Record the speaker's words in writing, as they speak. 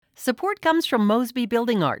Support comes from Mosby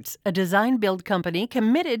Building Arts, a design-build company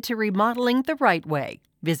committed to remodeling the right way.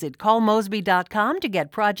 Visit callmosby.com to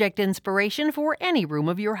get project inspiration for any room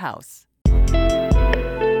of your house.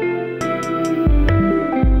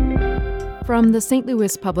 From the St.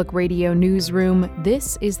 Louis Public Radio newsroom,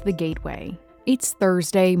 this is The Gateway. It's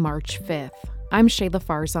Thursday, March 5th. I'm Shayla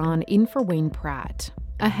Farzan, in for Wayne Pratt.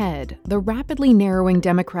 Ahead, the rapidly narrowing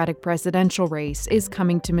Democratic presidential race is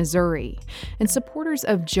coming to Missouri, and supporters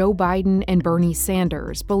of Joe Biden and Bernie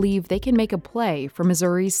Sanders believe they can make a play for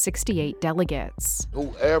Missouri's 68 delegates.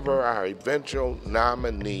 Whoever our eventual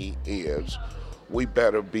nominee is, we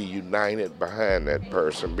better be united behind that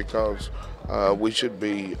person because we should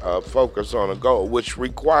be focused on a goal, which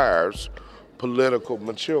requires political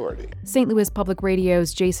maturity. St. Louis Public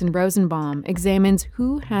Radio's Jason Rosenbaum examines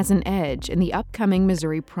who has an edge in the upcoming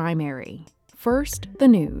Missouri primary. First, the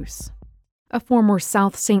news. A former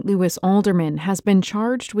South St. Louis alderman has been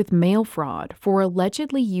charged with mail fraud for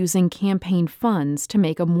allegedly using campaign funds to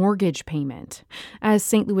make a mortgage payment. As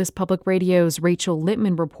St. Louis Public Radio's Rachel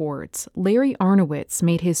Littman reports, Larry Arnowitz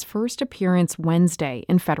made his first appearance Wednesday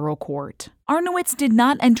in federal court. Arnowitz did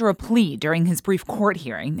not enter a plea during his brief court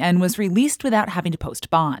hearing and was released without having to post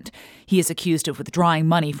bond. He is accused of withdrawing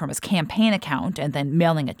money from his campaign account and then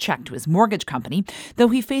mailing a check to his mortgage company. Though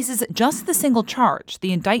he faces just the single charge,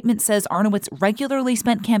 the indictment says Arnowitz regularly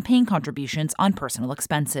spent campaign contributions on personal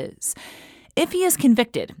expenses. If he is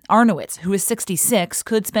convicted, Arnowitz, who is 66,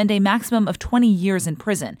 could spend a maximum of 20 years in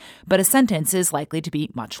prison, but a sentence is likely to be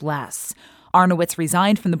much less. Arnowitz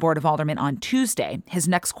resigned from the Board of Aldermen on Tuesday. His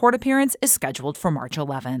next court appearance is scheduled for March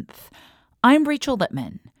 11th. I'm Rachel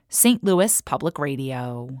Littman, St. Louis Public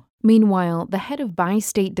Radio. Meanwhile, the head of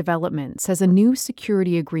Bi-State Development says a new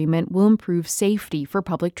security agreement will improve safety for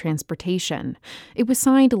public transportation. It was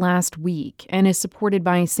signed last week and is supported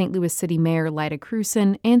by St. Louis City Mayor Lyda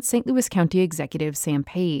Krewson and St. Louis County Executive Sam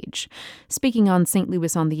Page. Speaking on St.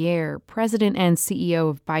 Louis on the Air, President and CEO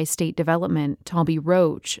of Bi-State Development, Talby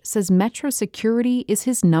Roach, says metro security is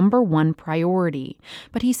his number one priority,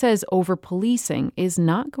 but he says over-policing is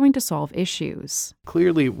not going to solve issues.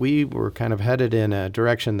 Clearly, we were kind of headed in a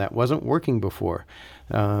direction that wasn't working before.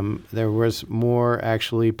 There was more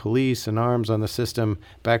actually police and arms on the system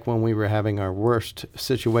back when we were having our worst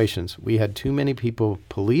situations. We had too many people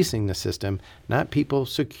policing the system, not people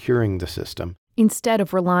securing the system. Instead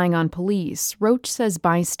of relying on police, Roach says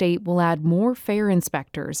Bi-State will add more fare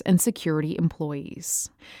inspectors and security employees.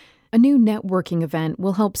 A new networking event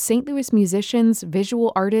will help St. Louis musicians,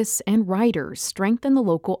 visual artists, and writers strengthen the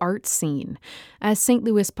local arts scene. As St.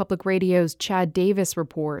 Louis Public Radio's Chad Davis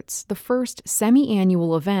reports, the first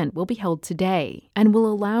semi-annual event will be held today and will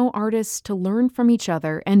allow artists to learn from each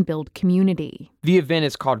other and build community. The event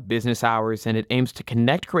is called Business Hours, and it aims to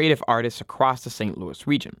connect creative artists across the St. Louis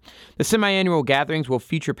region. The semi-annual gatherings will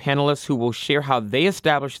feature panelists who will share how they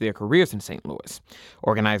established their careers in St. Louis.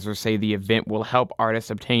 Organizers say the event will help artists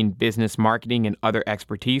obtain business marketing and other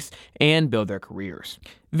expertise and build their careers.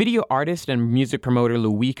 Video artist and music promoter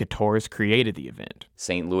Louis Couture created the event.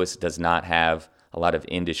 St. Louis does not have a lot of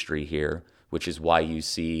industry here, which is why you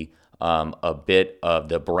see a bit of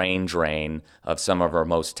the brain drain of some of our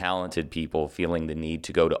most talented people feeling the need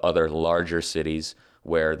to go to other larger cities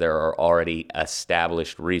where there are already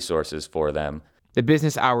established resources for them. The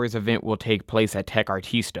Business Hours event will take place at Tech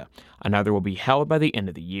Artista. Another will be held by the end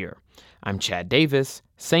of the year. I'm Chad Davis,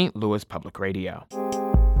 St. Louis Public Radio.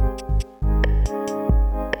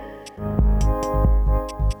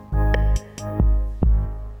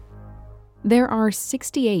 There are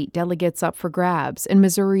 68 delegates up for grabs in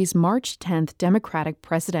Missouri's March 10th Democratic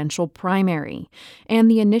presidential primary, and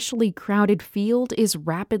the initially crowded field is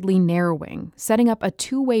rapidly narrowing, setting up a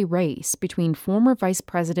two-way race between former Vice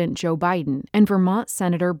President Joe Biden and Vermont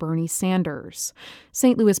Senator Bernie Sanders.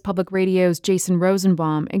 St. Louis Public Radio's Jason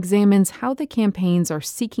Rosenbaum examines how the campaigns are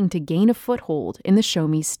seeking to gain a foothold in the Show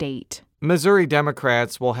Me state. Missouri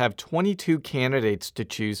Democrats will have 22 candidates to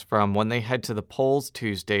choose from when they head to the polls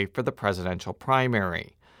Tuesday for the presidential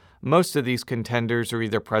primary. Most of these contenders are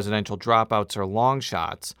either presidential dropouts or long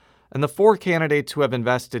shots, and the four candidates who have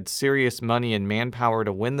invested serious money and manpower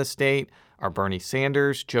to win the state are Bernie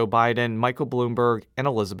Sanders, Joe Biden, Michael Bloomberg, and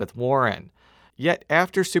Elizabeth Warren. Yet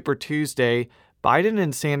after Super Tuesday, Biden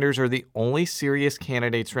and Sanders are the only serious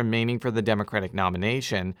candidates remaining for the Democratic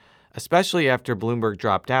nomination, especially after Bloomberg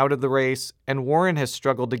dropped out of the race and Warren has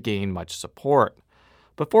struggled to gain much support.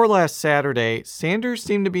 Before last Saturday, Sanders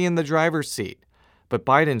seemed to be in the driver's seat, but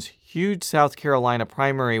Biden's huge South Carolina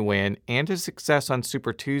primary win and his success on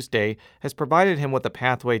Super Tuesday has provided him with a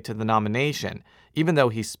pathway to the nomination, even though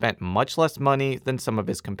he spent much less money than some of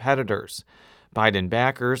his competitors. Biden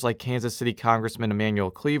backers, like Kansas City Congressman Emanuel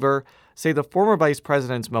Cleaver, say the former vice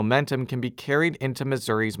president's momentum can be carried into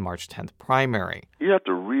Missouri's March 10th primary. You have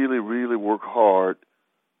to really, really work hard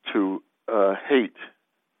to hate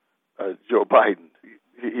Joe Biden.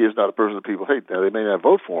 He is not a person that people hate. Now, they may not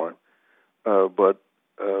vote for him, but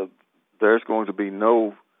there's going to be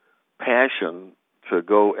no passion to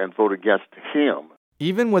go and vote against him.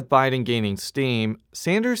 Even with Biden gaining steam,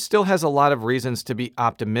 Sanders still has a lot of reasons to be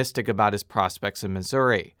optimistic about his prospects in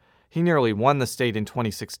Missouri. He nearly won the state in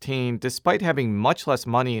 2016, despite having much less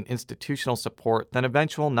money and institutional support than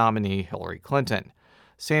eventual nominee Hillary Clinton.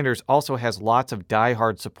 Sanders also has lots of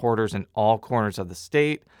diehard supporters in all corners of the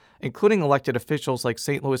state, including elected officials like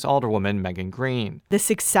St. Louis Alderwoman Megan Green. The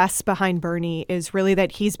success behind Bernie is really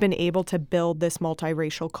that he's been able to build this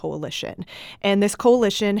multiracial coalition. And this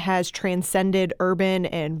coalition has transcended urban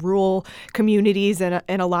and rural communities in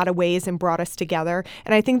a lot of ways and brought us together.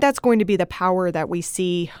 And I think that's going to be the power that we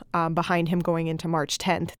see behind him going into March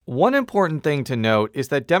 10th. One important thing to note is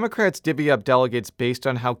that Democrats divvy up delegates based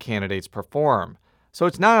on how candidates perform. So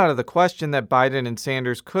it's not out of the question that Biden and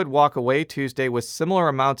Sanders could walk away Tuesday with similar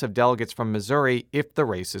amounts of delegates from Missouri if the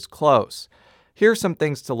race is close. Here are some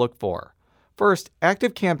things to look for. First,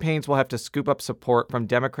 active campaigns will have to scoop up support from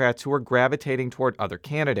Democrats who are gravitating toward other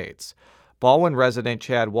candidates. Baldwin resident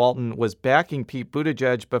Chad Walton was backing Pete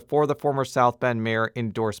Buttigieg before the former South Bend mayor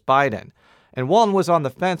endorsed Biden. And Walton was on the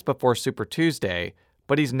fence before Super Tuesday,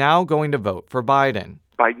 but he's now going to vote for Biden.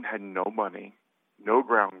 Biden had no money, no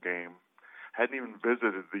ground game, hadn't even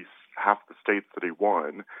visited these half the states that he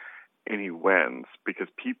won, and he wins because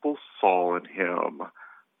people saw in him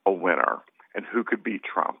a winner and who could beat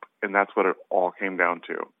Trump. And that's what it all came down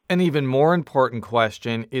to. An even more important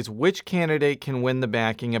question is which candidate can win the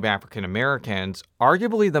backing of African Americans,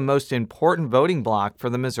 arguably the most important voting bloc for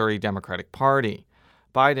the Missouri Democratic Party.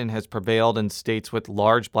 Biden has prevailed in states with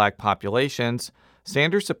large black populations.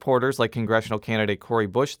 Sanders supporters like congressional candidate Cori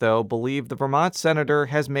Bush, though, believe the Vermont senator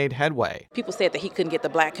has made headway. People said that he couldn't get the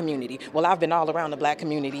black community. Well, I've been all around the black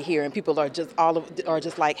community here, and people are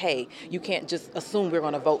just like, hey, you can't just assume we're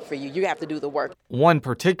going to vote for you. You have to do the work. One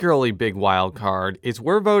particularly big wild card is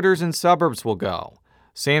where voters in suburbs will go.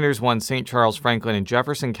 Sanders won St. Charles, Franklin, and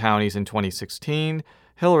Jefferson counties in 2016.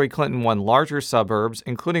 Hillary Clinton won larger suburbs,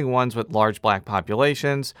 including ones with large black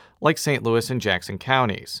populations, like St. Louis and Jackson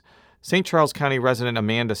counties. St. Charles County resident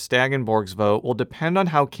Amanda Stagenborg's vote will depend on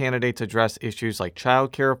how candidates address issues like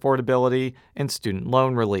child care affordability and student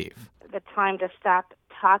loan relief. The time to stop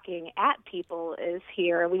talking at people is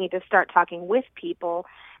here. We need to start talking with people.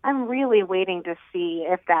 I'm really waiting to see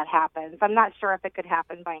if that happens. I'm not sure if it could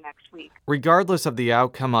happen by next week. Regardless of the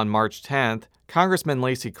outcome on March 10th, Congressman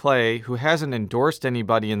Lacey Clay, who hasn't endorsed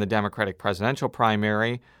anybody in the Democratic presidential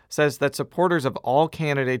primary, says that supporters of all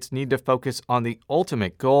candidates need to focus on the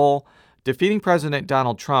ultimate goal, defeating President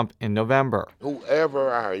Donald Trump in November. Whoever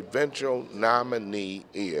our eventual nominee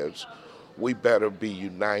is, we better be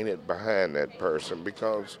united behind that person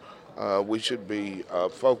because we should be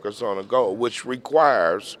focused on a goal, which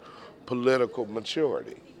requires political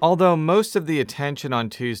maturity. Although most of the attention on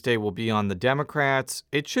Tuesday will be on the Democrats,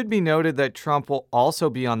 it should be noted that Trump will also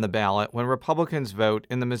be on the ballot when Republicans vote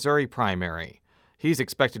in the Missouri primary. He's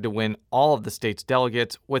expected to win all of the state's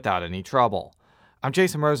delegates without any trouble. I'm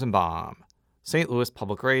Jason Rosenbaum, St. Louis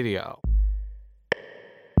Public Radio.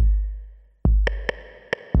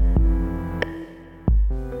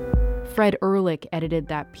 Fred Ehrlich edited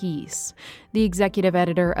that piece. The executive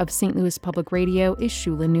editor of St. Louis Public Radio is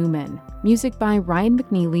Shula Newman. Music by Ryan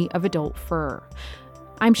McNeely of Adult Fur.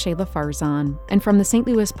 I'm Shayla Farzan, and from the St.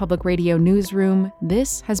 Louis Public Radio newsroom,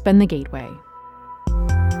 this has been The Gateway.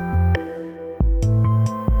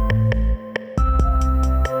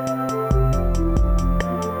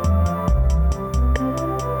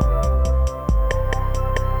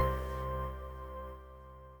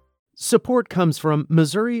 Support comes from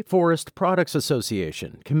Missouri Forest Products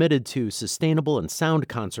Association, committed to sustainable and sound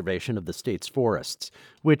conservation of the state's forests,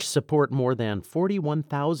 which support more than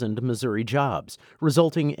 41,000 Missouri jobs,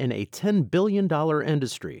 resulting in a $10 billion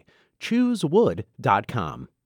industry. ChooseWood.com.